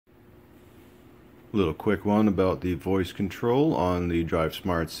Little quick one about the voice control on the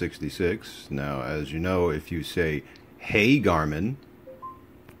DriveSmart 66. Now, as you know, if you say, "Hey Garmin,"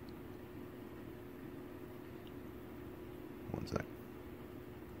 one sec.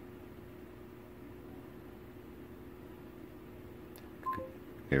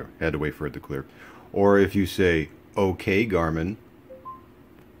 Here, had to wait for it to clear. Or if you say, "Okay Garmin,"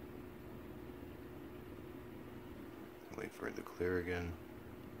 wait for it to clear again.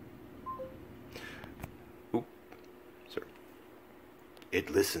 Sorry. It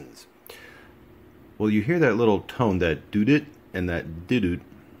listens. Well, you hear that little tone, that doot-it and that did-oot.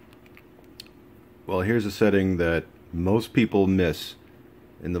 Well, here's a setting that most people miss.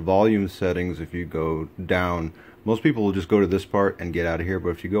 In the volume settings, if you go down, most people will just go to this part and get out of here, but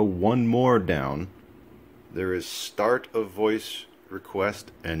if you go one more down, there is start of voice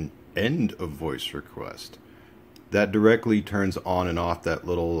request and end of voice request. That directly turns on and off that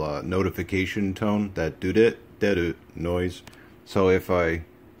little notification tone, that doot-it, dead-oot noise. So if I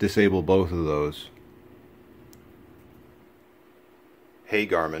disable both of those, "Hey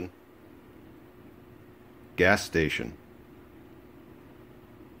Garmin, gas station."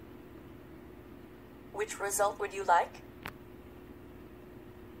 Which result would you like?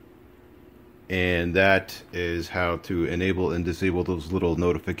 And that is how to enable and disable those little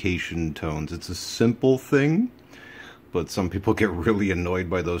notification tones. It's a simple thing, but some people get really annoyed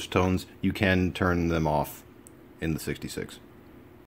by those tones. You can turn them off in the 66.